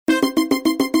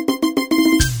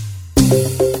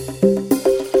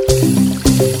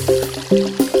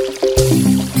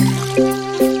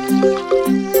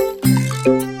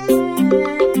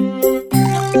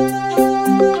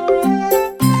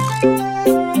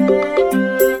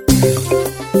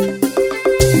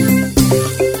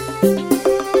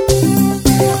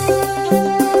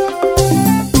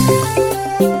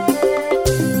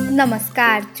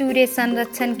चुरे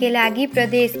संरक्षण के लागि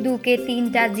प्रदेश 2 के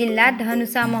 3टा जिल्ला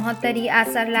धनुषा, महोत्तरी आ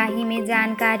सर्लाही में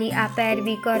जानकारी आ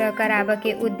पैरवी करावे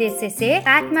के उद्देश्य से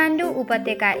काठमाडौँ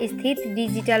उपत्यका स्थित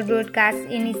digital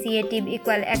broadcast initiative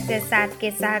equal access 7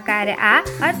 के सहकार्य आ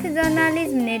अर्थ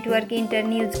जर्नलिज्म नेटवर्क इंटर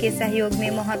न्यूज के सहयोग में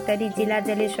महोत्तरी जिला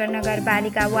जलेश्वर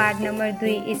नगरपालिका वार्ड नंबर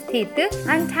 2 स्थित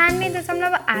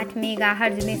 98.8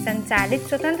 मेगाहर्ज में संचालित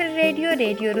स्वतंत्र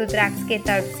रेडियो रुद्राक्ष के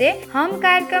तरफ से हम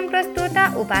कार्यक्रम प्रस्तोता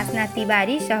उपासना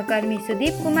तिवारी सहकर्मी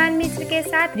सुदीप कुमार मिश्र के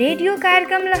साथ रेडियो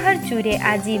कार्यक्रम लहर चुरे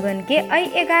आजीवन के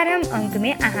 11 अंक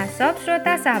में अहाँ सब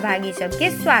श्रोता सहभागी सबके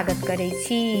स्वागत करे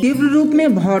छी। तीव्र रूप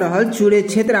में भ रहल चुरे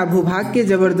क्षेत्र आ भूभाग के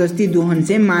जबरदस्ती दोहन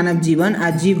से मानव जीवन आ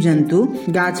जीव जंतु,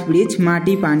 गाछ वृक्ष,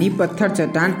 माटी पानी, पत्थर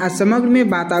चट्टान आ समग्र में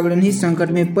वातावरण ही संकट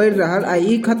में पड़ रहल आ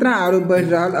ई खतरा आरो बढ़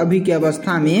रहल अभी के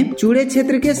अवस्था में चुरे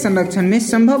क्षेत्र के संरक्षण में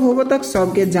संभव होबो तक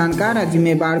सबके जानकार आ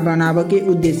जिम्मेवार बनाबे के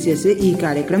उद्देश्य से ई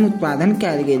कार्यक्रम उत्पादन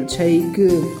कैल गेल छैक।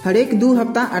 हरेक 2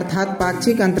 हफ्ता अर्थात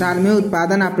पाक्षिक अंतराल में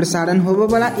उत्पादन आ प्रसारण होबे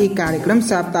वाला ई कार्यक्रम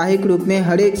साप्ताहिक रूप में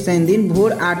हरेक शनि दिन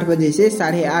भोर 8 बजे से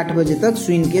 8:30 बजे तक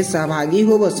सुन के सहभागी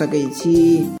होब सकै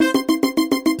छी।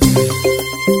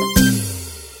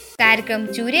 कार्यक्रम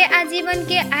चूरे आजीवन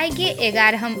के आई के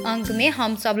 11 अंक में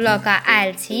हम सब लौका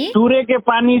आयल छी। चूरे के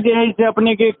पानी जे है से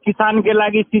अपने के किसान के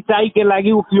लागी सिंचाई के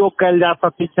लागी उपयोग कैल जा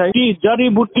सकती है कि जड़ी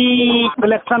बूटी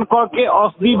कलेक्शन क के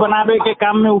औषधि बनावे के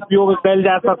काम में उपयोग कैल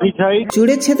जा सकती है।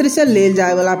 चूरे क्षेत्र से लेल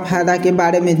जाए वाला फायदा के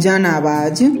बारे में जन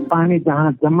आवाज। पानी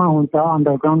जहाँ जमा हुन्छ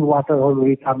अंडरग्राउंड वाटर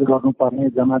हिसाब गर्नु पर्ने,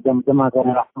 जमा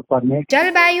गरेर राख्नु पर्ने।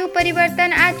 जलवायु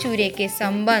परिवर्तन आ चूरे के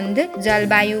संबंध,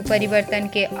 जलवायु परिवर्तन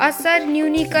के असर,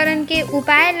 न्यूनीकरण के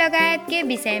उपाय लगायत के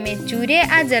विषय में चूरे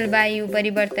आ जलवायु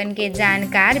परिवर्तन के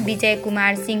जानकार विजय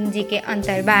कुमार सिंह जी के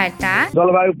अंतर्वार्ता।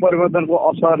 जलवायु परिवर्तन को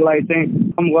असरलाई चाहिँ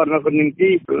कम गर्नको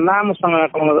निम्ति लामो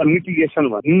समयको मिटिगेसन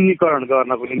न्यूनीकरण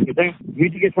गर्नको निम्ति चाहिँ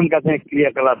मिटिगेसनका चाहिँ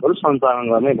क्रियाकलापहरू सञ्चालन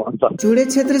गर्ने भन्छ। चूरे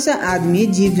क्षेत्र से आदमी,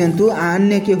 जीव जंतु आ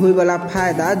अन्य के होय वाला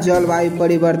फायदा, जलवायु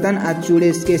परिवर्तन आ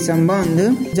चूरे के संबंध,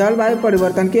 जलवायु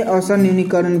परिवर्तन के असर,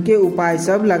 न्यूनीकरण के उपाय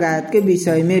सब लगायत के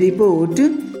विषय में रिपोर्ट।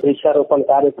 वृक्षारोपण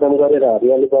कार्यक्रम गरेर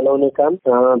हरियाली बनाउने काम,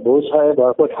 भूक्षय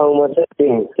भएको ठाउँमा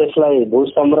चाहिँ त्यसलाई भू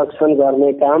संरक्षण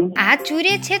गर्ने काम आ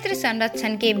चूरे क्षेत्र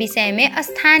संरक्षण के विषय में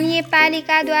स्थानीय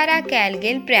पालिका द्वारा कैल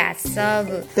गेल प्रयास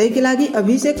सब। तै के लागि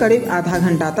अभी से करीब आधा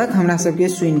घंटा तक हमरा सबके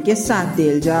सुन के साथ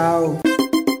देल जाओ।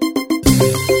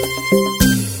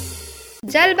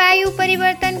 जलवायु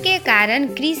परिवर्तन के कारण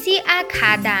कृषि आ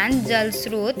खाद्यान्न, जल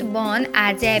स्रोत, वन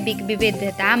आ जैविक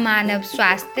विविधता, मानव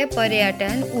स्वास्थ्य,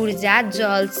 पर्यटन, ऊर्जा,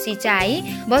 जल, सिंचाई,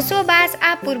 बसोबास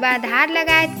आ पूर्वाधार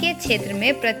लगायत के क्षेत्र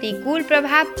में प्रतिकूल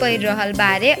प्रभाव पड़ रहल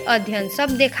बारे अध्ययन सब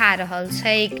देखा रहल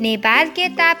छै। नेपाल के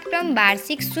तापक्रम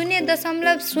वार्षिक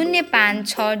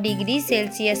 0.056 डिग्री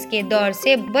सेल्सियस के दर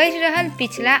से बढ़ रहल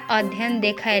पिछला अध्ययन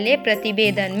देखैले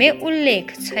प्रतिवेदन में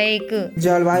उल्लेख छैक।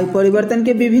 जलवायु परिवर्तन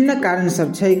के विभिन्न कारण सब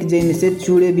छैक, जैमे से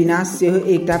चूरे विनाश सेहो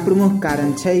एकटा प्रमुख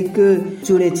कारण छैक।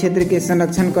 चूरे क्षेत्र के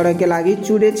संरक्षण करे के लागि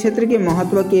चूरे क्षेत्र के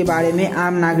महत्व के बारे में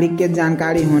आम नागरिक के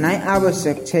जानकारी होनाइ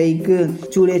आवश्यक छैक।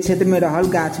 चूरे क्षेत्र में रहल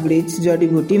गाछ वृक्ष, जड़ी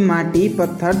बूटी, माटी,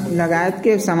 पत्थर लगायत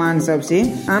के सामान सब से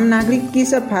आम नागरिक की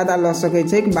सब फायदा ल सकै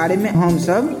छै के बारे में हम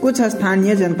सब कुछ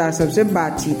स्थानीय जनता सब से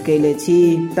बातचीत कैले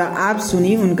छी। त आप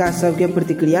सुनी उनका सब के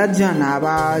प्रतिक्रिया जन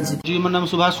आवाज। जी, मेरा नाम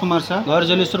सुभाष कुमार सा, घर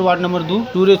जलेश्वर वार्ड नंबर 2।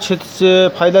 चूरे क्षेत्र से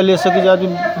फायदा ले सके आदमी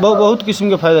बहुत किस्म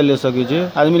के फायदा ले सके छै।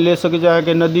 आदमी ले सके जाए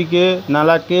के नदी के,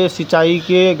 नाला के, सिंचाई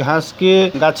के, घास के,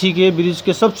 गाछी के, वृक्ष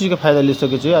के, सब चीज के फायदा ले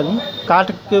सके छै। आदमी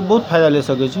काट के बहुत फायदा ले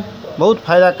सके छै। बहुत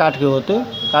फायदा काट के होते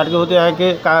यहाँ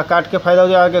के काट के फायदा हो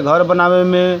जाए के घर बनावे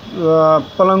में,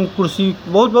 पलंग कुर्सी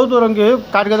बहुत रंग के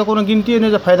काट के तो कोनो गिनती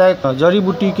नहीं। फायदा जड़ी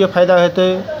बूटी के फायदा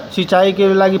हेते, सिंचाई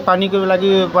के लागी, पानी के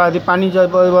लागी, पानी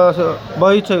जब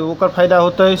बही छै ओकर फायदा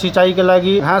होते, सिंचाई के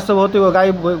लागी घास सब होते,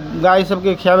 गाय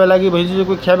सबके खियावे लागी, भैंसी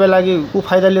सबके खियावे लागी वो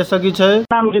फायदा ले सकी छै।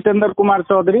 नाम जितेंद्र कुमार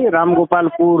चौधरी,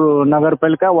 रामगोपालपुर नगर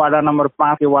पालिका वार्ड नंबर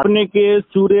 5 के वार्ड। अपने के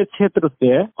चूरे क्षेत्र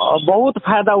से बहुत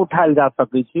फायदा उठायल जा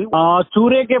सकै छै।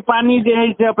 चूरे के पानी जे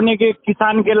है से अपने के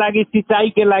किसान के लागी सिंचाई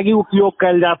के लागी उपयोग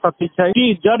कैल जा सकै छै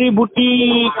कि जड़ी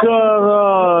बूटी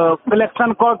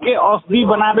कलेक्शन क के औषधि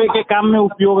बनावे के काम में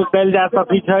उपयोग कैल जा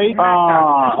सकै छै।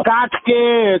 काठ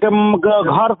के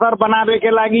घर सर बनावे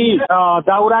के लागी,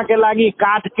 दाउरा के लागी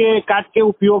काठ के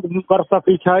उपयोग कर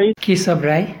सकै छै। की सब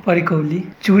राय परिकौली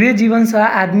चूरे जीवन से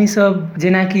आदमी सब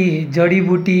जेना कि जड़ी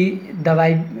बूटी,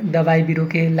 दवाई बीरो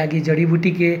के लागी जड़ी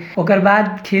बूटी के, ओकर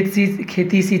बाद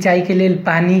खेती सिंचाई के लेल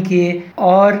पानी के,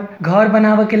 और घर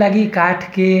बनावे के लागी काठ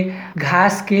के,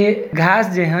 घास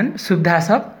जेहन सुविधा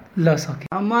सब ल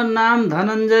सके। हमर नाम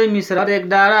धनंजय मिश्रा एक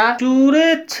डारा।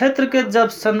 चूरे क्षेत्र के जब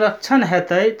संरक्षण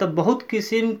हेतै तो बहुत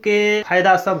किस्म के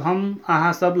फायदा सब हम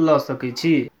अहाँ सब ल सकै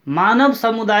छी। मानव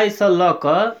समुदाय से ल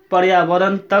कर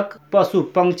पर्यावरण तक, पशु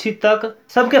पंक्षी तक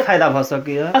सबके फायदा भ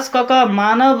सकैया। खास क के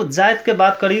मानव जाति के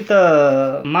बात करी तो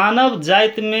मानव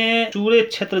जाति में चूरे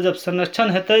क्षेत्र जब संरक्षण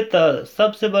हेतै तो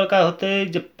सबसे बड़का होतै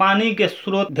जे पानी के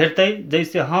स्रोत भेटतै,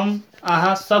 जैसे हम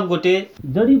अहाँ सब गोटे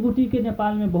जड़ी बूटी के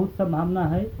नेपाल में बहुत संभावना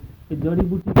है, जड़ी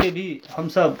बूटी के भी हम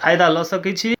सब फायदा ल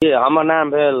सकै छी। हमर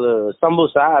नाम भेल शंभू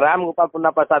शाह। राम गोपाल पुन्ना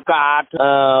प्रसाद काठ,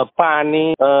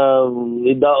 पानी,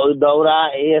 दौरा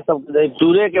ये सब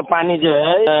चूरे के पानी जो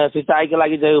है सिंचाई के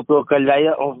लागि जो उपयोग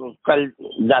कल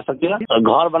जा सके।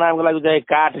 घर बनाने के लागि जो है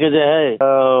काठ के जो है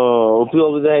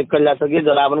उपयोग जो है कल जा सके।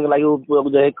 जलावन के लागि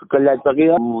उपयोग जो है कल जा सके।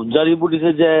 जड़ी बूटी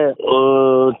से जो है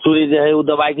चूरी जो है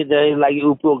दवाई के जो है लागि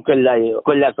उपयोग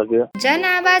कल जा सके। जन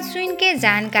आवाज सुन के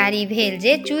जानकारी भेल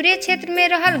जे चूरे क्षेत्र में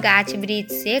रहल गाछ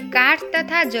वृक्ष से काठ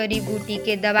तथा जड़ी बूटी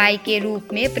के दवाई के रूप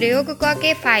में प्रयोग क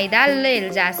के फायदा लेल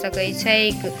जा सकै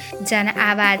छैक। जन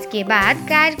आवाज के बाद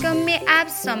कार्यक्रम में आब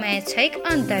समय छैक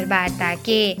अंतर्वार्ता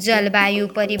के। जलवायु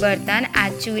परिवर्तन आ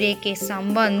चूरे के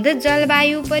संबंध,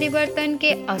 जलवायु परिवर्तन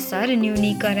के असर,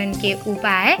 न्यूनीकरण के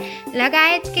उपाय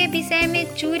लगायत के विषय में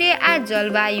चूरे आ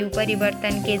जलवायु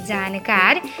परिवर्तन के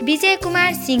जानकार विजय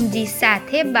कुमार सिंह जी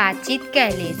साथे बातचीत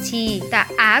कैले छी। त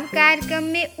आब कार्यक्रम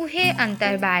में उहे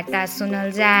अंतर्वार्ता सुनल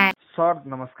जाए। सर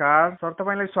नमस्कार। सर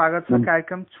तपाईलाई स्वागत छ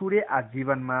कार्यक्रम चुरे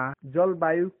आजीवनमा।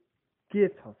 जलवायु के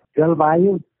छ?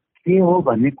 जलवायु के हो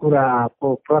भन्ने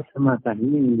कुराको प्रश्नमा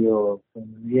चाहिँ यो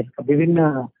यसका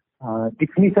विभिन्न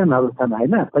डिफिनिसनहरू छन्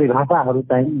होइन, परिभाषाहरू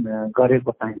चाहिँ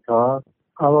गरेको चाहिन्छ।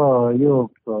 अब यो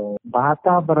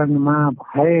वातावरणमा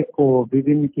भएको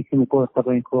विभिन्न किसिमको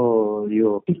तपाईँको यो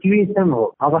सिचुएसन हो,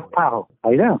 अवस्था हो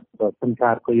होइन।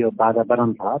 संसारको यो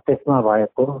वातावरण छ त्यसमा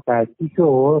भएको चाहे चिसो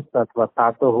होस् अथवा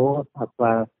तातो होस्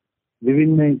अथवा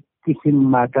विभिन्न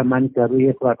किसिमबाट मानिसहरू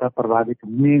यसबाट प्रभावित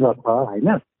हुने गर्छ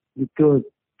होइन। त्यो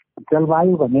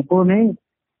जलवायु भनेको नै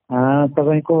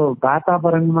तपाईँको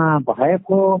वातावरणमा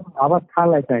भएको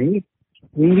अवस्थालाई चाहिँ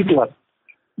इङ्गित गर्छ।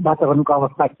 वातावरणको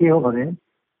अवस्था के हो भने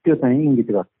त्यो चाहिँ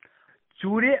इङ्गित गर्छ।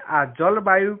 चुरे आ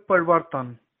जलवायु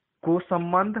परिवर्तनको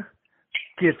सम्बन्ध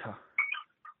के छ?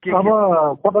 अब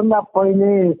सबभन्दा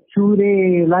पहिले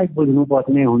चुरेलाई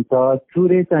बुझ्नुपर्ने हुन्छ।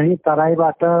 चुरे चाहिँ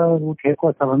तराईबाट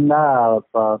उठेको सबभन्दा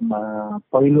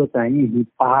पहिलो चाहिँ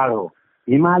पहाड हो।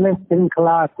 हिमालय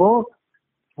श्रृङ्खलाको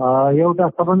एउटा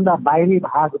सबभन्दा बाहिरी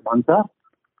भाग भन्छ,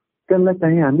 त्यसलाई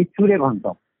चाहिँ हामी चुरे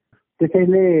भन्छौँ।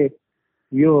 त्यसैले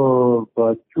यो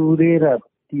चुरे र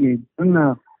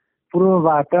जुन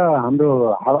पूर्वबाट हाम्रो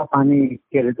हावापानी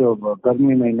के अरे त्यो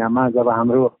गर्मी महिनामा जब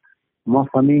हाम्रो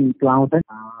मौसमी त्यो आउँछ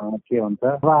के भन्छ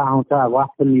हावा आउँछ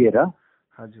वाष्प लिएर,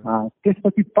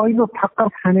 त्यसपछि पहिलो ठक्कर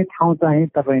खाने ठाउँ चाहिँ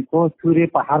तपाईँको चुरे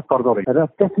पहाड पर्दो रहेछ र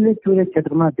त्यसले चुरे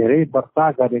क्षेत्रमा धेरै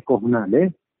वर्षा गरेको हुनाले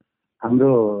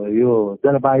हाम्रो यो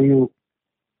जलवायु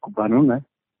भनौँ न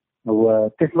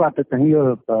त्यसबाट चाहिँ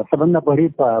यो सबभन्दा बढी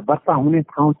वर्षा हुने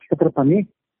ठाउँ क्षेत्र पनि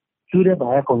चुरे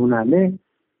भएको हुनाले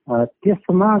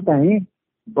त्यसमा चाहिँ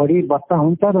बढी वर्षा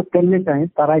हुन्छ र त्यसले चाहिँ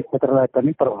तराई क्षेत्रलाई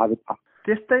पनि प्रभावित पार्छ।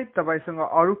 त्यस्तै तपाईसँग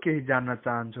अरू केही जान्न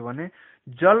चाहन्छु भने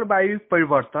जलवायु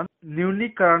परिवर्तन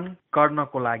न्यूनीकरण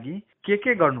गर्नको लागि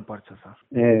के गर्नुपर्छ सर?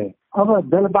 अब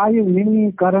जलवायु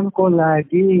न्यूनीकरणको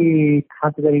लागि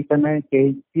खास गरिकन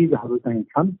केही चिजहरू चाहिँ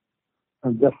छन्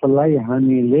जसलाई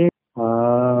हामीले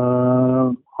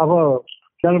अब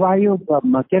जलवायु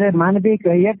के अरे मानविक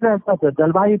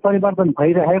जलवायु परिवर्तन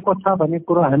भइरहेको छ भन्ने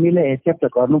कुरो हामीले एक्सेप्ट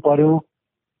गर्नु पर्यो।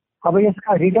 अब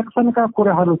यसका रिडक्सनका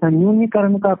कुराहरू छन्,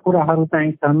 न्यूनीकरणका कुराहरू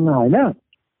चाहिँ छन् होइन।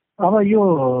 अब यो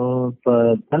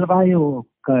जलवायु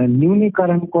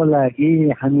न्यूनीकरणको लागि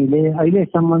हामीले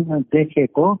अहिलेसम्म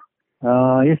देखेको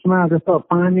यसमा जस्तो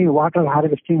पानी वाटर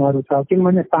हार्भेस्टिङहरू छ,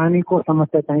 किनभने पानीको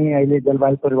समस्या चाहिँ अहिले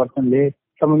जलवायु परिवर्तनले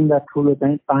सबभन्दा ठुलो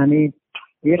चाहिँ पानी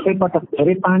एकैपटक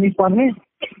धेरै पानी पर्ने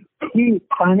कि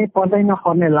पानी पर्दै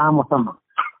नपर्ने लामोसम्म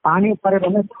पानी पऱ्यो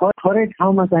भने थोरै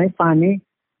ठाउँमा चाहिँ पानी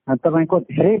तपाईँको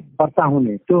धेरै वर्षा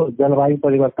हुने त्यो जलवायु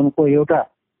परिवर्तनको एउटा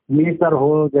नेचर हो।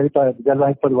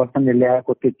 जलवायु परिवर्तनले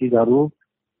ल्याएको त्यो चिजहरू।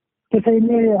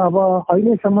 त्यसैले अब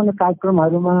अहिलेसम्म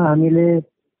कार्यक्रमहरूमा हामीले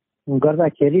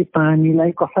गर्दाखेरि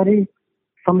पानीलाई कसरी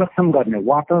संरक्षण गर्ने,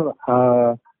 वाटर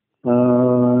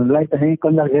लाई चाहिँ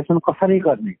कन्जर्भेसन कसरी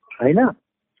गर्ने होइन।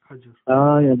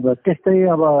 त्यस्तै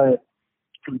अब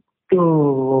त्यो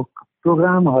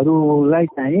प्रोग्रामहरूलाई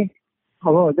चाहिँ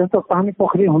अब जस्तो पानी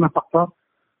पोखरी हुन सक्छ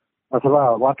अथवा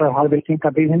वाटर हार्भेस्टिङका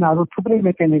विभिन्न अरू थुप्रै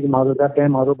मेकानिजमहरू र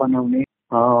ड्यामहरू बनाउने,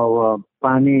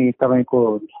 पानी तपाईँको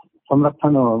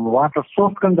संरक्षण वाटर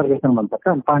सोर्स कन्जर्भेसन भन्छ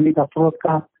क्या, पानीका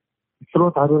स्रोतका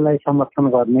स्रोतहरूलाई संरक्षण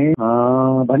गर्ने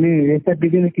भने यस्ता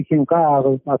विभिन्न किसिमका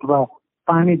अथवा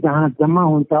पानी जहाँ जम्मा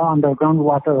हुन्छ अन्डरग्राउन्ड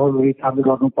वाटरहरू हिसाबले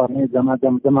गर्नुपर्ने,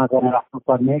 जम्मा गरेर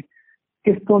राख्नुपर्ने,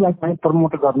 त्यस्तोलाई चाहिँ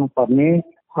प्रमोट गर्नुपर्ने।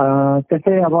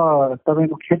 त्यसै अब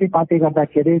तपाईँको खेतीपाती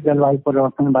गर्दाखेरि जलवायु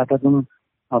परिवर्तनबाट जुन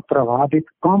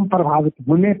कम प्रभावित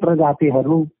हुने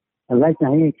प्रजातिहरूलाई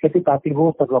चाहिँ खेतीपाती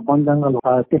होस् अथवा वन जङ्गल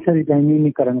त्यसरी चाहिँ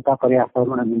न्यूनीकरणका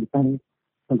प्रयासहरू हामीले चाहिँ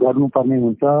गर्नुपर्ने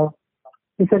हुन्छ।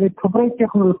 त्यसरी थुप्रै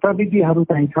प्रविधिहरू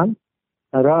चाहिन्छन्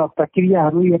र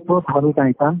प्रक्रियाहरू एप्रोचहरू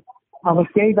चाहिन्छन्। अब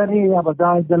केही गरी अब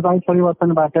जलवायु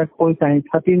परिवर्तनबाट कोही चाहिँ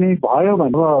क्षति नै भयो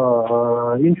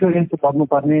भने इन्सुरेन्स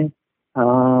गर्नुपर्ने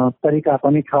तरिका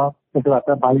पनि छ। त्यसबाट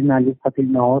बाली नाली क्षति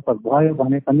नहोस्, भयो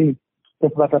भने पनि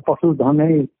त्यसबाट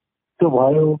पशुधनै त्यो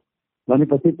भयो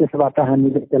भनेपछि त्यसबाट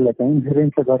हामीले त्यसलाई चाहिँ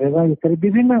इन्सुरेन्स गरेर यसरी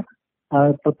विभिन्न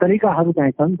तरिकाहरू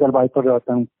चाहिन्छन् जलवायु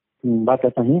परिवर्तनबाट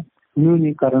चाहिँ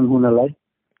न्यूनीकरण हुनलाई।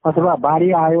 अथवा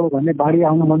बाढी आयो भने बाढी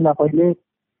आउनुभन्दा पहिले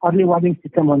अर्ली वार्निङ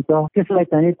सिस्टम हुन्छ, त्यसलाई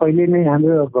चाहिँ पहिले नै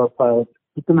हाम्रो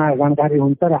सूचना जानकारी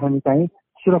हुन्छ र हामी चाहिँ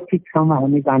सुरक्षित ठाउँमा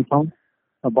हामी जान्छौँ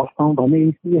बस्छौँ भने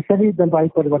यसरी जलवायु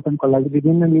परिवर्तनको लागि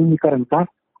विभिन्न न्यूनीकरणका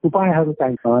उपायहरू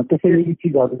चाहिन्छ। त्यसैले यी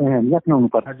चिजहरू चाहिँ हामीले अपनाउनु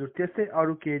पर्छ। हजुर, त्यस्तै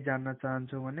अरू केही जान्न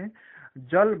चाहन्छु भने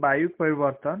जलवायु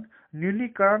परिवर्तन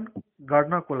न्यूनीकरण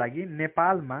गर्नको लागि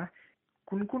नेपालमा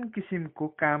कुन कुन किसिमको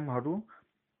कामहरू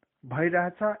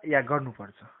भइरहेछ या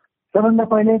गर्नुपर्छ? सबभन्दा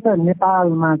पहिले त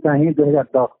नेपालमा चाहिँ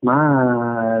 2010मा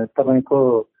तपाईँको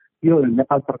यो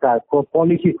नेपाल सरकारको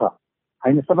पोलिसी छ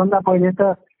होइन। सबभन्दा पहिले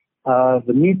त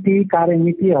नीति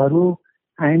कार्यनीतिहरू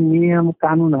ऐन नियम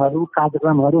कानुनहरू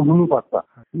कार्यक्रमहरू हुनुपर्छ।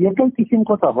 एकै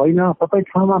किसिमको त होइन, सबै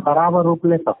ठाउँमा बराबर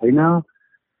रूपले त होइन,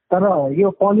 तर यो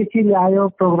पोलिसी ल्यायो,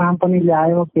 प्रोग्राम पनि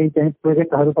ल्यायो, केही चाहिँ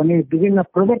प्रोजेक्टहरू पनि विभिन्न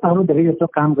प्रोजेक्टहरू धेरै जस्तो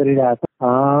काम गरिरहेछ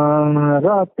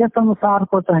र त्यस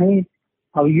अनुसारको चाहिँ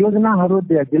अब योजनाहरू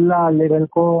जिल्ला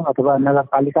लेभलको अथवा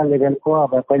नगरपालिका लेभलको,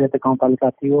 अब पहिले त गाउँपालिका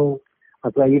थियो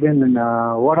अथवा इभेन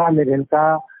वडा लेभलका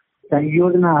चाहिँ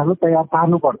योजनाहरू तयार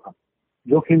पार्नुपर्छ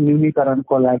जोखिम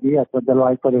न्यूनीकरणको लागि अथवा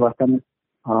जलवायु परिवर्तन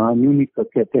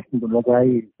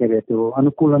त्यो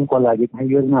अनुकूलनको लागि चाहिँ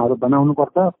योजनाहरू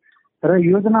बनाउनुपर्छ र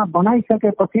योजना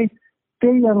बनाइसकेपछि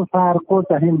त्यही अनुसारको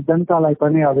चाहिँ जनतालाई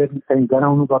पनि अवेरनेस चाहिँ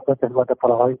गराउनुपर्छ, त्यसबाट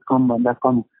प्रभावित कमभन्दा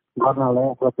कम गर्नलाई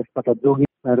अथवा त्यसबाट जोगी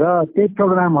र त्यही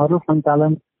प्रोग्रामहरू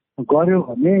सञ्चालन गर्यो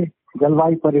भने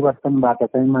जलवायु परिवर्तनबाट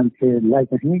चाहिँ मान्छेलाई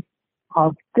चाहिँ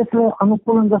त्यसले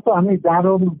अनुकूलन, जस्तो हामी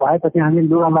जाडो भएपछि हामी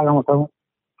लुगा लगाउँछौँ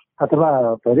अथवा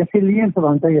रेसिलियन्स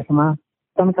भन्छ यसमा,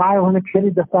 तन्कायो भने फेरि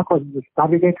जस्ताको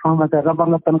साबिकै ठाउँमा चाहिँ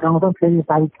रबरलाई तन्काउँछौँ फेरि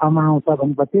साबिक ठाउँमा आउँछ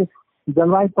भनेपछि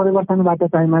जलवायु परिवर्तनबाट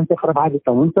चाहिँ मान्छे प्रभावित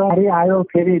हुन्छ, फेरि आयो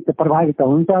फेरि प्रभावित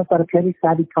हुन्छ, तर फेरि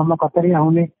साबिक ठाउँमा कसरी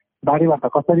आउने, बाढीबाट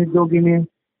कसरी जोगिने,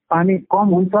 पानी कम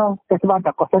हुन्छ त्यसबाट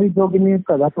कसरी जोगिने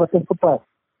अथवा त्यसको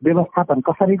व्यवस्थापन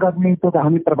कसरी गर्ने, त्यो त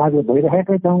हामी प्रभावित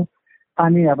भइरहेकै छौँ।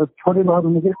 पानी अब छोडिरहनु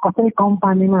भने कसरी कम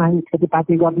पानीमा हामी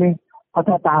खेतीपाती गर्ने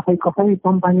अथवा आफै कसरी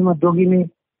कम पानीमा जोगिने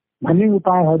भन्ने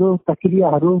उपायहरू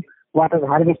प्रक्रियाहरू वाटर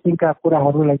हार्भेस्टिङका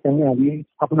कुराहरूलाई चाहिँ हामी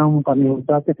अपनाउनु पर्ने हुन्छ।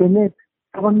 त्यसैले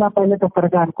सबभन्दा पहिले त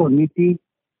सरकारको नीति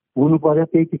हुनु पर्यो,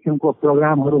 त्यही किसिमको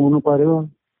प्रोग्रामहरू हुनु पर्यो,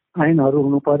 ऐनहरू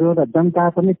हुनु पर्यो र जनता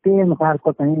पनि त्यही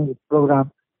अनुसारको चाहिँ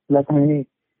प्रोग्रामलाई चाहिँ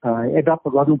एडप्ट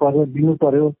गर्नु पर्यो, दिनु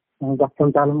पर्यो,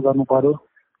 सञ्चालन गर्नु पर्यो।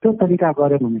 त्यो तरिका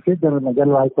गऱ्यो भने चाहिँ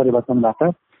जलवायु परिवर्तनबाट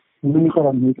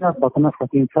न्यूनीकरण हुन्छ, बच्न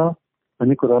सकिन्छ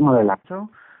भन्ने कुरा मलाई लाग्छ।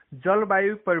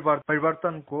 जलवायु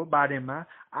परिवर्तनको बारेमा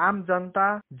आम जनता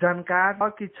जानकार छ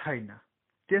कि छैन?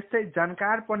 त्यस्तै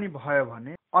जानकार पनि भयो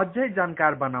भने अझै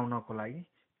जानकार बनाउनको लागि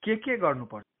के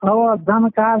गर्नुपर्छ? अब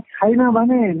जानकार छैन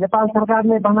भने नेपाल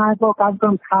सरकारले बनाएको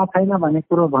कार्यक्रम थाहा छैन भन्ने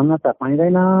कुरो भन्न त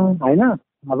पाइँदैन होइन।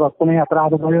 अब कुनै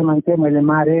अपराध गर्यो मान्छे, मैले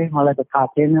मारे, मलाई त थाहा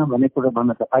थिएन भन्ने कुरो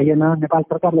भन्न त पाइएन। नेपाल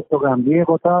सरकारले प्रोग्राम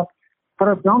लिएको छ, तर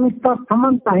गाउँ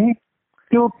स्तरसम्म चाहिँ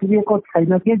त्यो पुगेको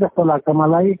छैन कि जस्तो लाग्छ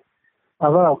मलाई।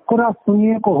 अब कुरा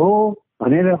सुनिएको हो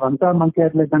भनेर भन्छ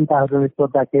मान्छेहरूले, जनताहरूले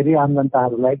सोद्धाखेरि, आम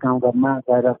जनताहरूलाई गाउँघरमा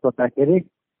गएर सोद्धाखेरि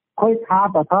खोइ थाहा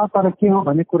त छ तर के हो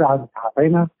भन्ने कुराहरू थाहा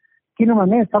छैन।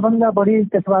 किनभने सबभन्दा बढी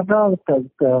त्यसबाट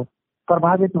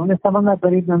प्रभावित हुने सबभन्दा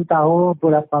गरिब जनता हो,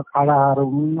 बुढापाकाहरू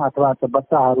हुन् अथवा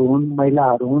बच्चाहरू हुन्,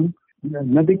 महिलाहरू हुन्,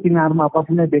 नदी किनारमा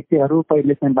बस्ने व्यक्तिहरू।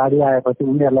 पहिले चाहिँ बाढी आएपछि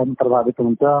उनीहरूलाई पनि प्रभावित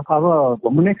हुन्छ। अब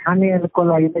घुम्ने खानेहरूको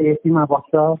लागि त एसीमा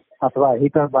बस्छ अथवा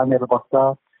हिटर बाँधेर बस्छ,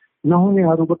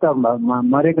 नहुनेहरूको त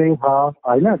मरेकै छ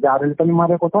होइन। जाडोले पनि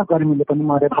मरेको छ, गर्मीले पनि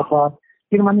मरेको छ।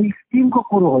 किनभने स्टिमको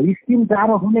कुरो हो, स्टिम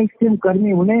जाडो हुने, स्टिम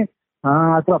गर्मी हुने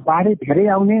अथवा बाढी धेरै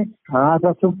आउने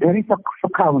अथवा धेरै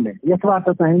सुक्खा हुने, यसबाट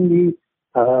चाहिँ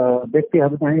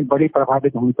व्यक्तिहरू चाहिँ बढी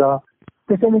प्रभावित हुन्छ।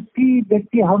 त्यसैले ती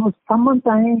व्यक्तिहरूसम्म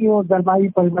चाहिँ यो जलवायु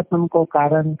परिवर्तनको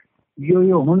कारण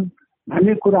यो हुन्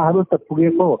भन्ने कुराहरू त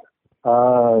पुगेको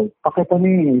पक्कै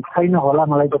पनि छैन होला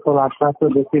मलाई जस्तो लाग्छ। त्यो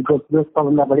व्यक्तिको जो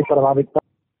सबभन्दा बढी प्रभावित छ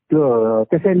त्यो,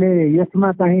 त्यसैले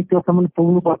यसमा चाहिँ त्योसम्म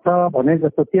पुग्नुपर्छ भने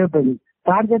जस्तो त्यो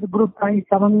टार्गेट ग्रुप चाहिँ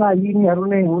सबभन्दा यिनीहरू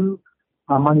नै हुन्।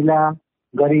 महिला,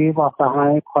 गरिब,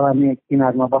 असहाय, खोलाने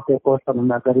किनारमा बसेको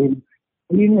सबभन्दा गरिब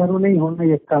यिनीहरू नै हुन्।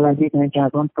 यसका लागि चाहिँ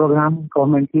त्यहाँसम्म प्रोग्राम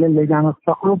गभर्मेन्टले लैजान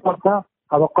सक्नुपर्छ।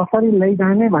 अब कसरी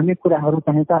लैजाने भन्ने कुराहरू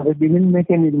चाहिँ त अब विभिन्न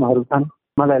मेकानिजमहरू छन्।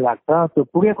 मलाई लाग्छ त्यो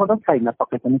पुगेको त छैन,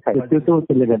 पक्कै पनि छैन।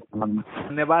 त्यसले गर्दा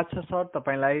धन्यवाद छ सर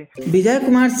तपाईलाई। विजय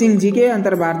कुमार सिंह जी के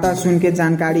अंतर्वार्ता सुन के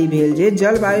जानकारी भेल जे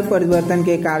जलवायु परिवर्तन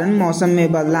के कारण मौसम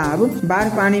में बदलाव, बाढ़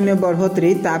पानी में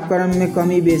बढ़ोतरी, तापक्रम में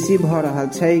कमी बेसी भ रहल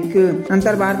छैक।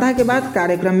 अंतर्वार्ता के बाद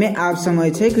कार्यक्रम में आब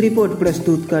समय छैक रिपोर्ट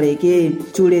प्रस्तुत करे के।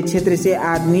 चूड़े क्षेत्र से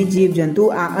आदमी, जीव जंतु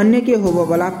आ अन्य के होबे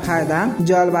वाला फायदा,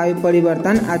 जलवायु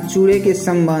परिवर्तन आ चूड़े के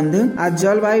संबंध आ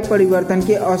जलवायु परिवर्तन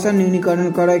के असर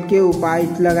न्यूनीकरण करे के उपाय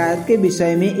लगायत के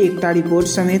विषय में एकटा रिपोर्ट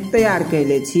समेत तैयार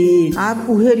कैले छी। आप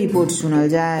उहे रिपोर्ट सुनल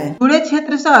जाए। चूड़े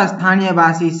क्षेत्र से स्थानीय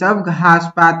वासी सब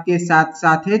घास पात के साथ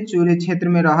साथे चूड़े क्षेत्र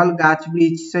में रहल गाछ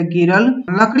वृक्ष से गिरल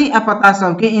लकड़ी आ पत्ता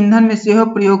सब के ईंधन में सेहो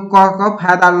प्रयोग क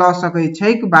फायदा ल सकै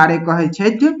छै बारे कहै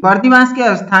छथि बर्दिवास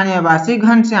के स्थानीय वासी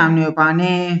घनश्याम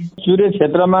नेपाने। चूड़े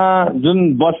क्षेत्रमा जुन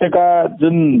बसेका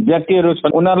जुन व्यक्तिहरू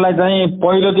छन् उनीहरूलाई चाहिँ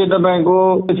पहिलो चाहिँ तपाईको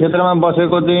क्षेत्रमा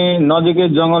बसेको चाहिँ नजिकै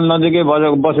जंगल नजिकै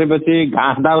बसेपछि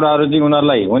घाँस दाउराहरू चाहिँ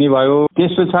उनीहरूलाई हुने भयो।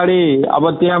 त्यस पछाडि अब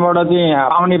त्यहाँबाट चाहिँ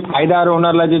आउने फाइदाहरू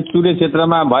उनीहरूलाई चाहिँ चूड़े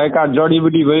क्षेत्रमा भएका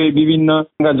जडीबुटी भए विभिन्न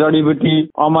जडीबुटी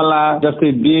अमला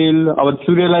जस्तै बेल, अब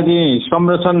चूड़ेलाई चाहिँ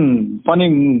संरक्षण पनि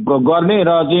गर्ने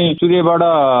र चाहिँ चूड़ेबाट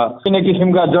कुनै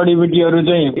किसिमका जडीबुटीहरू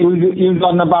चाहिँ युज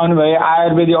गर्न पाउने भए,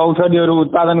 आयुर्वेदिक औषधिहरू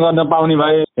उत्पादन गर्न पाउने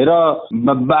भए र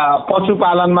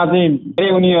पशुपालनमा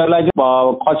चाहिँ उनीहरूलाई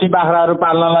चाहिँ खसी बाख्राहरू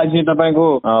पाल्नलाई चाहिँ तपाईँको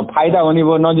फाइदा हुने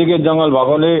भयो। नजिकै जंगल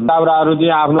भएकोले दाउराहरू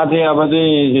चाहिँ आफ्ना चाहिँ अब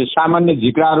चाहिँ सामान्य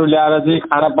झिक्राहरू ल्याएर चाहिँ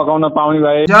खाना पकाउन पाउने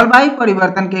भए। जलवायु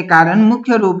परिवर्तन के कारण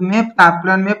मुख्य रूप में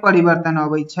तापक्रम में परिवर्तन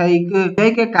होबै छैक, जै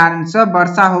के कारण से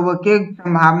वर्षा होबे के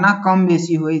संभावना कम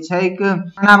बेसी होइ छैक।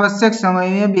 अनावश्यक समय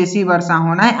में बेसी वर्षा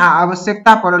होनाय आ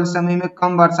आवश्यकता पड़ल समय में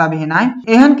कम वर्षा भेनाय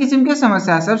एहन किसिम के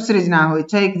समस्या सब सृजना होइ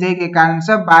छैक, जै के कारण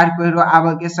से बाढ़ पहिरो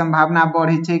आबे के संभावना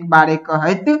बढ़े छैक बारे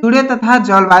कहैत चूड़े तथा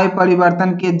जलवायु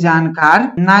परिवर्तन के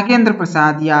जानकार नागेंद्र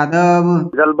प्रसाद यादव।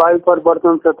 जलवायु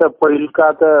परिवर्तन से त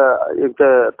पहिलका त एक त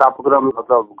तापक्रम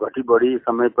मतलब घटी बढी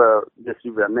समय पर बेसी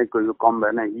भेने कोई कम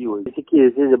भेने ही होइ छै कि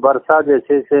जे वर्षा जे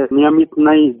छै से नियमित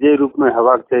नहीं जे रूप में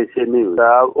हेबाक छै से नहीं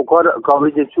होइ। ओकर कहबै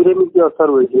जे चूड़े में की असर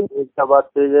होइ छै एकटा बात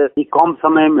छै जे ई कम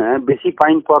समय में बेसी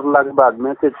पानी पड़ला के बाद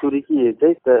में से चूड़ी की होइ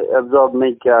छै त एब्जॉर्ब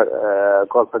नहीं क्या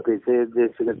कर सकै छै, जे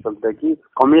से चलते कि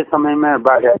कमे समय में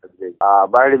बाढ़ आ सकै।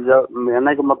 बाढ़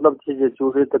एना के मतलब छै जे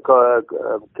चूड़े त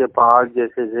के पहाड़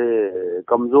जैसे जे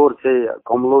कमजोर छै,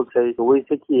 कमलो छै, तो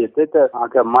वैसे की हेतै त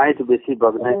अहाँके माटि बेसी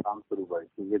बगनाइ काम शुरू भए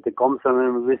छै, जे कम समय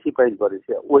में बेसी पानी पड़े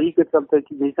छै। वही के चलते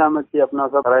कि नीचा में छी अपना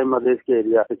सब तराई मधेश के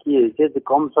एरिया की होइ छै जे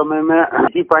कम समय में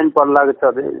बेसी पानी पड़ला के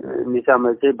चलते नीचा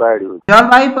में छै बाढ़ होइ।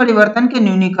 जलवायु परिवर्तन के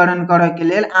न्यूनीकरण करे के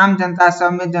लेल आम जनता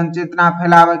सब में जनचेतना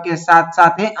फैलावे के साथ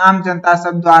साथे आम जनता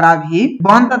सब द्वारा भी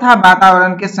वन तथा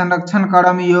वातावरण के संरक्षण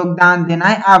करे में योगदान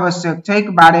देनाइ आवश्यक छै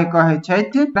बारे कहै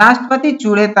छथि राष्ट्रपति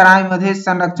चूड़े तराई मधेश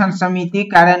संरक्षण समिति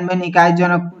कार्यान्वयन निकाय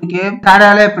जनकपुर के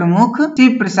कार्यालय प्रमुख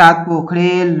शिव प्रसाद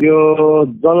पोखरेल। यो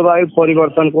जलवायु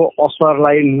परिवर्तनको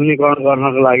असरलाई न्यूनीकरण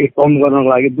गर्नको लागि, कम गर्नको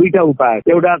लागि दुईटा उपाय,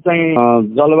 एउटा चाहिँ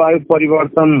जलवायु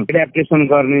परिवर्तन एडाप्टेसन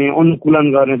गर्ने,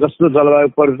 अनुकूलन गर्ने, जस्तो जलवायु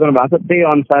परिवर्तन भएको छ त्यही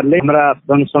अनुसारले हाम्रा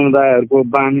जनसमुदायहरूको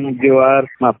बानी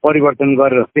व्यवहारमा परिवर्तन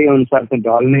गरेर त्यही अनुसार चाहिँ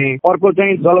ढल्ने। अर्को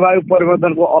चाहिँ जलवायु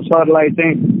परिवर्तनको असरलाई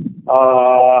चाहिँ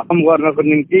कम गर्नको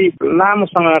निम्ति लामो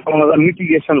समयमा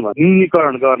मिटिगेसन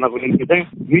न्यूनीकरण गर्नको निम्ति चाहिँ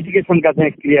मिटिगेसनका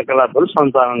चाहिँ क्रियाकलापहरू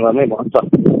सञ्चालन गर्ने भन्छ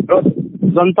र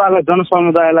जनतालाई,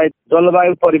 जनसमुदायलाई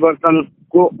जलवायु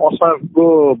परिवर्तनको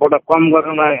असरकोबाट कम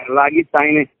गर्नलाई लागि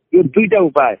चाहिने यो दुईटा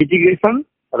उपाय मिटिगेसन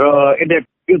र एडेप्ट,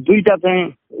 यो दुईटा चाहिँ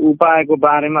उपायको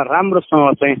बारेमा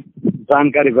राम्रोसँग चाहिँ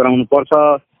जानकारी गराउनु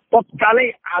पर्छ। तत्कालै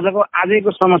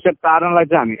आजको समस्या टार्नलाई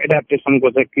चाहिँ हामी एडाप्टेसनको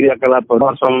चाहिँ क्रियाकलापहरू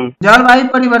गर्छौं। जलवायु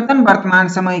परिवर्तन वर्तमान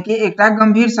समय के एकटा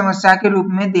गंभीर समस्या के रूप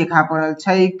में देखा पड़ल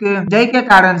छैक, जै के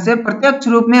कारण से प्रत्यक्ष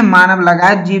रूप में मानव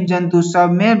लगायत जीव जंतु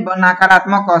सब में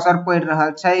नकारात्मक असर पड़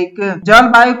रहल छैक।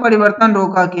 जलवायु परिवर्तन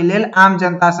रोकऽ के लेल आम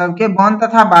जनता सब के वन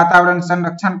तथा वातावरण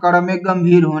संरक्षण करे में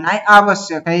गंभीर होनाइ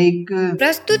आवश्यक छैक।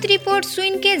 प्रस्तुत रिपोर्ट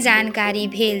सुन के जानकारी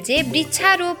भेल जे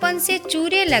वृक्षारोपण से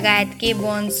चूड़े लगायत के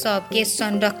वन सब के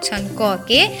संरक्षण संरक्षण क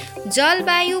के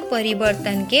जलवायु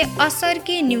परिवर्तन के असर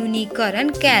के न्यूनीकरण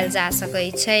कैल जा सकै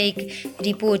छैक।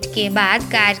 रिपोर्ट के बाद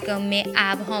कार्यक्रम में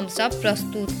आब हम सब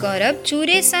प्रस्तुत करब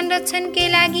चूरे संरक्षण के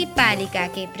लागी पालिका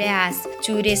के प्रयास।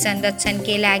 चूरे संरक्षण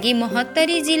के लागी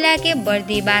महोत्तरी जिला के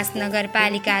बर्दिवास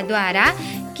नगरपालिका द्वारा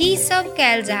की सब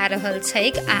कैल जा रहल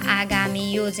छैक आ आगामी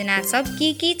योजना सब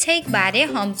की छैक बारे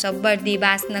हम सब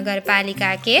बर्दिवास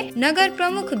नगरपालिका के नगर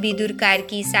प्रमुख विदुर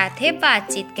कार्की साथे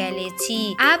बातचीत कैले छी।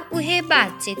 अब उहे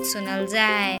बातचीत सुनल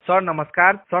जाए। सर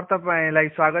नमस्कार। सर तपाईलाई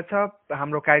स्वागत छ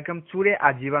हाम्रो कार्यक्रम चुरे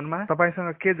आजीवनमा।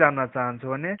 तपाईसँग के जान्न चाहन्छु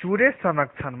भने चुरे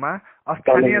संरक्षणमा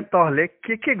स्थानीय तहले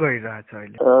के गरिरहेछ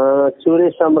अहिले? चुरे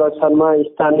संरक्षणमा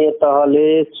स्थानीय तहले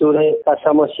चुरेका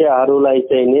समस्याहरूलाई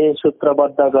चाहिँ नि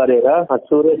सूत्रबद्ध गरेर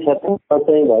चुरे क्षेत्रमा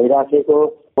चाहिँ भइराखेको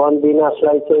वन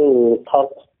विनाशलाई चाहिँ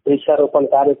थप वृक्षारोपण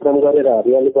कार्यक्रम गरेर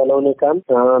हरियाली बनाउने काम,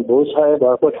 भूक्षय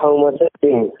भएको ठाउँमा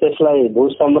चाहिँ त्यसलाई भू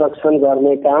संरक्षण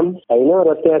गर्ने काम होइन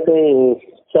र त्यहाँ चाहिँ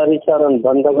चरीचरण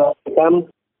बन्द गर्ने काम,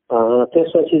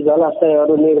 त्यसपछि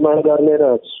जलाशयहरू निर्माण गर्ने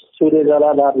र चुरे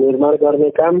जलाधार निर्माण गर्ने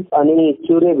काम, अनि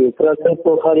चुरेभित्र चाहिँ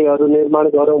पोखरीहरू निर्माण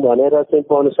गरौँ भनेर चाहिँ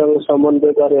वनसँग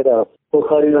समन्वय गरेर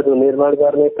पोखरीहरू निर्माण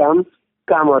गर्ने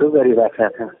कामहरू गरिरहेका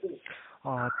छ।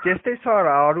 त्यस्तै सर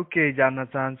अरू केही जान्न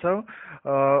चाहन्छौ?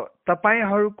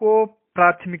 तपाईहरूको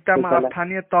प्राथमिकतामा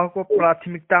स्थानीय तहको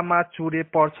प्राथमिकतामा चुरे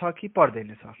पर्छ कि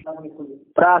पर्दैन सर?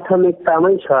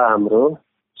 प्राथमिकतामै छ हाम्रो।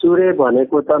 चुरे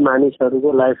भनेको त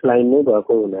मानिसहरूको लाइफ लाइन नै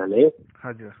भएको हुनाले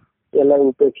हजुर यसलाई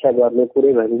उपेक्षा गर्ने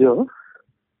कुरै भन्यो हो।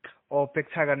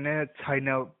 उपेक्षा गर्ने छैन,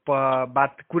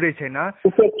 बात कुरै छैन।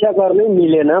 उपेक्षा गर्नै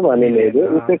मिलेन भने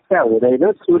उपेक्षा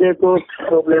हुँदैन। चुरेको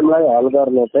प्रब्लमलाई हल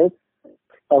गर्न चाहिँ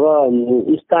अब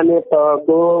स्थानीय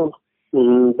तहको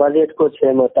बजेटको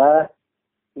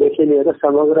क्षमतादेखि लिएर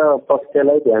समग्र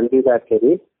पक्षलाई ध्यान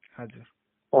दिँदाखेरि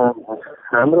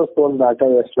हाम्रो कोणबाट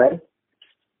यसलाई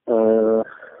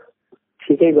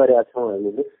ठिकै गरेका छौँ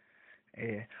हामीले।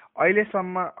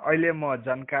 अहिले म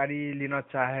जानकारी लिन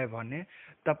चाहे भने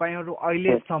तपाईहरू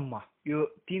अहिलेसम्म यो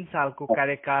 3 सालको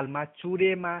कार्यकालमा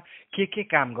चुरेमा के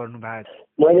काम गर्नुभएको?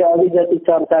 मैले अघि जति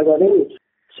चर्चा गरेँ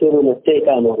सुरुमा त्यही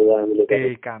कामहरू हामीले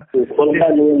खोल्का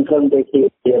नियन्त्रणदेखि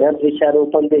लिएर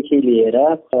वृक्षारोपणदेखि लिएर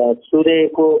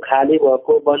चुरेको खाली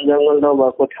भएको वन जङ्गल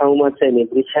नभएको ठाउँमा चाहिँ नि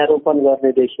वृक्षारोपण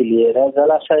गर्नेदेखि लिएर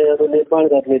जलाशयहरू निर्माण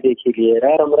गर्नेदेखि लिएर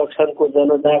संरक्षणको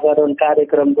जनजागरण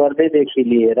कार्यक्रम गर्नेदेखि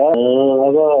लिएर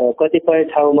अब कतिपय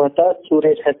ठाउँमा त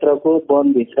चुरे क्षेत्रको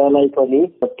वनभित्रलाई पनि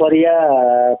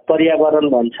पर्यावरण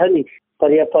भन्छ नि,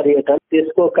 पर्यटन,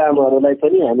 त्यसको कामहरूलाई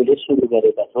पनि हामीले सुरु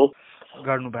गरेका छौँ।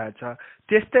 गर्नुभएको छ।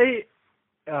 त्यस्तै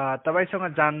तपाईसँग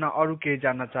अरू केही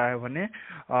जान्न चाह्यो भने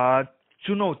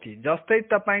चुनौती, जस्तै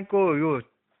तपाईँको यो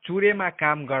चुरेमा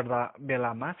काम गर्दा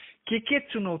बेलामा के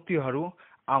चुनौतीहरू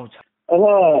आउँछ? अब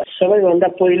सबैभन्दा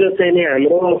पहिलो चाहिँ नि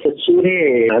हाम्रो चुरे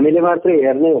हामीले मात्रै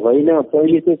हेर्ने होइन।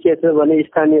 पहिले चाहिँ के छ भने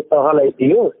स्थानीय तहलाई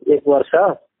दियो 1 वर्ष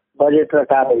बजेट र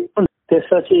कार्यान्वयन,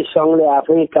 त्यसपछि सङ्घले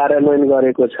आफै कार्यान्वयन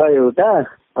गरेको छ एउटा।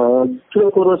 त्यो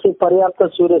कुरो चाहिँ पर्याप्त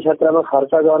चुरे क्षेत्रमा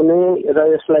खर्च गर्ने र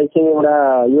यसलाई चाहिँ एउटा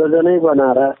योजनै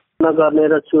बनाएर नगर्ने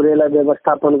र चुरेलाई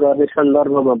व्यवस्थापन गर्ने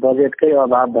सन्दर्भमा बजेटकै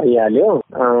अभाव भइहाल्यो।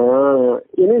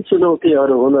 यिनै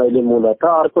चुनौतीहरू हुन् अहिले मूलत।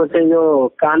 अर्को चाहिँ यो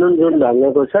कानुन जुन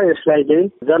ढङ्गको छ यसलाई चाहिँ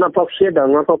जनपक्षीय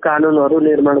ढङ्गको कानुनहरू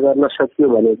निर्माण गर्न सकियो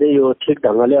भने चाहिँ यो ठिक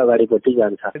ढङ्गले अगाडिपट्टि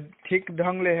जान्छ। ठिक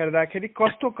ढङ्गले हेर्दाखेरि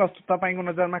कस्तो तपाईँको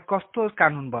नजरमा कस्तो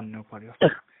कानुन बन्नु पर्यो?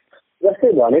 जस्तै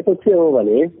भनेको के हो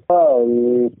भने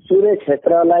चुरे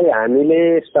क्षेत्रलाई हामीले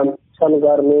संरक्षण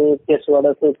गर्ने, त्यसबाट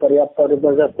चाहिँ पर्याप्त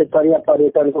रूपमा जस्तै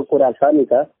पर्यटनको कुरा छ नि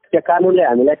त, त्यो कानुनले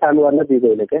हामीलाई काम गर्न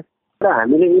दिँदैन क्या। र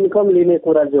हामीले इन्कम लिने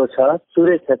कुरा जो छ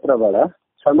चुरे क्षेत्रबाट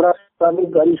संरक्षण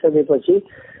गरिसकेपछि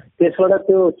त्यसबाट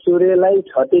त्यो चुरेलाई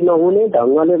क्षति नहुने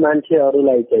ढङ्गले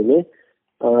मान्छेहरूलाई चाहिँ नि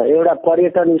एउटा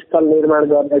पर्यटन स्थल निर्माण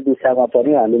गर्ने दिशामा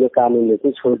पनि हामीले कानुनले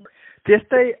चाहिँ छोड।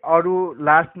 त्यस्तै अरू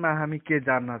लास्टमा हामी के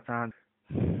जान्न चाहन्छौँ,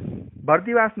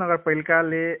 बर्दिवास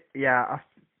नगरपालिकाले या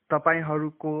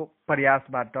तपाईहरूको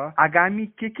प्रयासबाट आगामी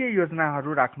के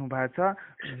योजनाहरू राख्नु भएको छ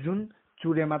जुन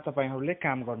चुरेमा तपाईहरूले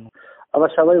काम गर्नु? अब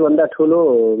सबैभन्दा ठुलो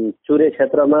चुरे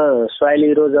क्षेत्रमा सोइल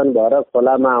इरोजन भएर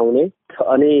खोलामा आउने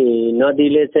अनि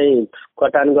नदीले चाहिँ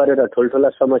कटान गरेर ठुल्ठुला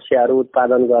समस्याहरू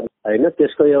उत्पादन गर्ने होइन,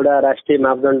 त्यसको एउटा राष्ट्रिय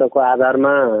मापदण्डको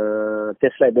आधारमा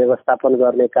त्यसलाई व्यवस्थापन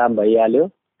गर्ने काम भइहाल्यो।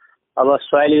 अब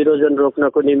सोइल इरोजन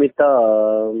रोक्नको निमित्त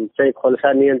चाहिँ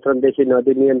खोल्सा नियन्त्रणदेखि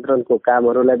नदी नियन्त्रणको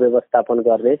कामहरूलाई व्यवस्थापन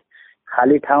गर्ने,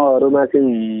 खाली ठाउँहरूमा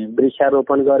चाहिँ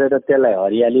वृक्षारोपण गरेर त्यसलाई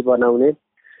हरियाली बनाउने,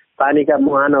 पानीका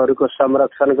मुहानहरूको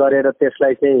संरक्षण गरेर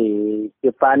त्यसलाई चाहिँ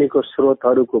त्यो पानीको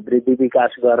स्रोतहरूको वृद्धि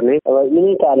विकास गर्ने, अब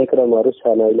यिनै कार्यक्रमहरू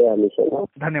छन् अहिले हामीसँग।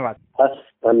 धन्यवाद।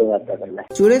 धन्यवाद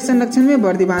तपाईँलाई। चूड़े संरक्षण में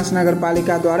बर्दिवास नगर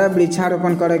पालिका द्वारा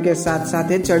वृक्षारोपण करे के साथ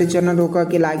साथे चढ़ी चरण रोक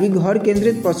के लागी घर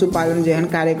केंद्रित पशुपालन जेहन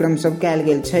कार्यक्रम सब कैल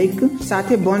गेल छैक।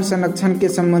 साथे वन संरक्षण के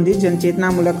संबंधी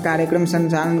जनचेतना मूलक कार्यक्रम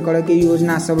संचालन करे के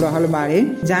योजना सब रहल बारे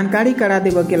जानकारी करा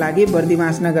देवे के लागी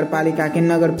बर्दिवास नगर पालिका के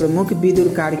नगर प्रमुख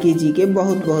विदुर कार्की जी के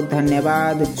बहुत बहुत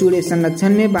धन्यवाद। चूड़े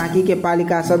संरक्षण में बाकी के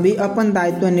पालिका सब भी अपन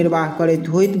दायित्व निर्वाह करैत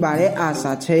होइत बारे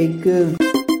आशा छैक।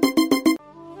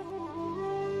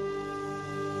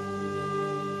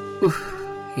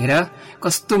 हेर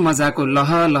कस्तो मजाको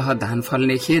लह लह धान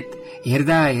फल्ने खेत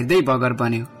हेर्दा हेर्दै बगर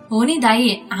बन्यो। हो नि दाई,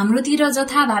 हाम्रोतिर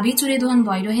जथाभावी चुरे दोहन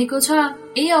भइरहेको छ।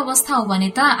 यही अवस्था हो भने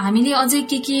त हामीले अझै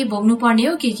के भोग्नु पर्ने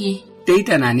हो के? त्यही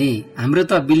त नानी, हाम्रो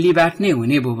त बिल्लीबाट नै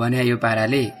हुने भो भने यो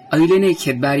पाराले अहिले नै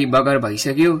खेतबारी बगर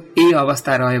भइसक्यो। यही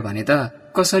अवस्था रह्यो भने त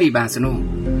कसरी बाँच्नु?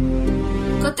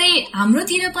 कतै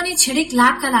हाम्रोतिर पनि छिडिक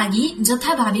लाभका लागि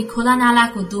जथाभावी खोला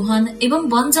नालाको दोहन एवं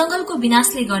वन जंगलको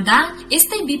विनाशले गर्दा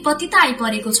यस्तै विपत्ति त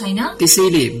आइपरेको छैन।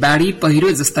 त्यसैले बाढी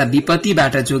पहिरो जस्ता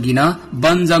विपत्तिबाट जोगिन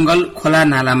वन जंगल खोला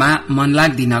नालामा मन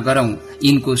लाग्दी नगरौं,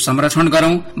 यिनको संरक्षण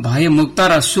गरौं, भय मुक्त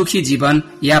र सुखी जीवन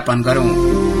यापन गरौं।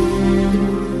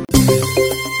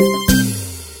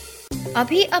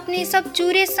 अभी अपने सब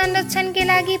चूरे संरक्षण के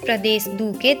लागी प्रदेश 2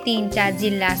 के 3टा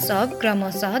जिला सब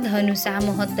क्रमशः धनुषा,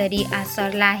 महोत्तरी आ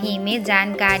सर्लाही में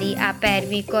जानकारी आ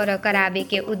पैरवी करावे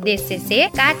के उद्देश्य से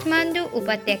काठमांडू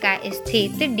उपत्यका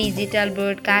स्थित digital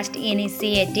broadcast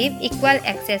initiative equal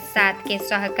access 7 के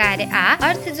सहकार्य आ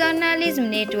अर्थ जर्नलिज्म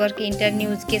नेटवर्क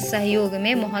इंटरन्यूज के सहयोग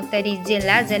में महोत्तरी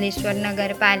जिला जलेश्वर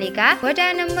नगर पालिका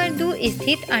वडा नंबर 2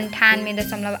 स्थित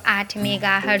 98.8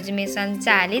 मेगाहर्ज में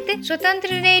संचालित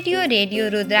स्वतंत्र रेडियो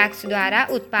रुद्राक्ष द्वारा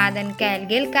उत्पादन कैल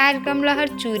गेल कार्यक्रम लहर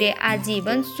चूरे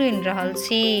आजीवन सुन रहल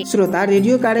छी। श्रोता,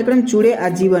 रेडियो कार्यक्रम चूरे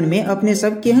आजीवन में अपने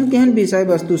सब केहन केहन विषय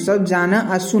वस्तु सब जान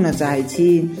आ सुन चाहे छी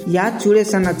या चूरे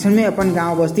संरक्षण में अपन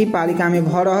गांव बस्ती पालिका में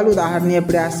भ रहल उदाहरणीय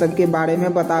प्रयास सब के बारे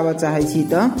में बतावा चाहे छी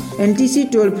त एनटीसी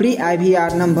टोल फ्री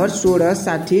IVR नंबर 16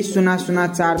 60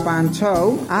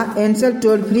 00456 आ एनसेल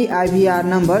टोल फ्री IVR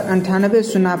नंबर 98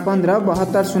 015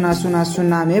 72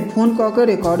 000 में फोन क के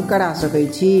रिकॉर्ड करा सकै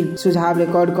छी। सुझाव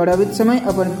रिकॉर्ड करबैत समय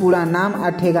अपन पूरा नाम आ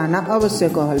ठेगाना अवश्य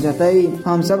कहल जतई।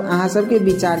 हम सब अहाँ सब के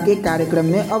विचार के कार्यक्रम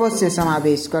में अवश्य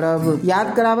समावेश करब।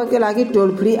 याद करावे के लागी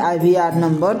टोल फ्री IVR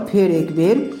नंबर फिर एक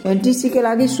बेर एनटीसी के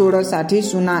लागी 16 60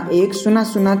 01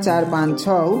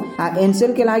 00456 आ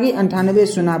एनसेल के लागी 98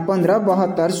 015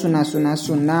 72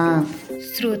 000।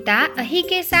 श्रोता, अही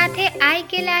के साथे आई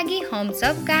के लागी हम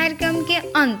सब कार्यक्रम के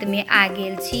अंत में आ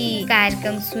गेल छी।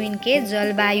 कार्यक्रम सुन के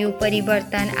जलवायु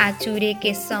परिवर्तन आ चूरे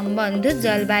के संबंध,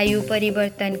 जलवायु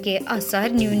परिवर्तन के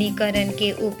असर, न्यूनीकरण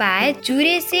के उपाय,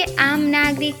 चूरे से आम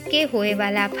नागरिक के होए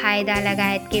वाला फायदा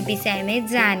लगायत के विषय में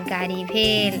जानकारी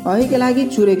भेल। अही के लागी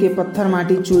चूरे के पत्थर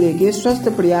माटी, चूरे के स्वस्थ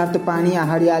पर्याप्त पानी आ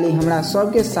हरियाली हमरा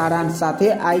सब के सारांश साथे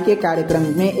आई के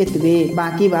कार्यक्रम में एतबे।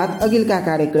 बाकी बात अगिलका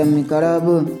कार्यक्रम में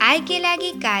करब। आई के लागी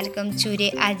कार्यक्रम चूरे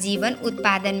आजीवन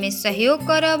उत्पादन में सहयोग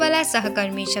करे वाला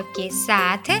सहकर्मी सब के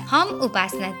साथ हम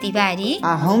उपासना तिवारी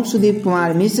आ हम सुदीप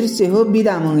कुमार मिश्र से हो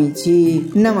विदा मांगी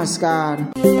छी।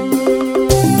 नमस्कार।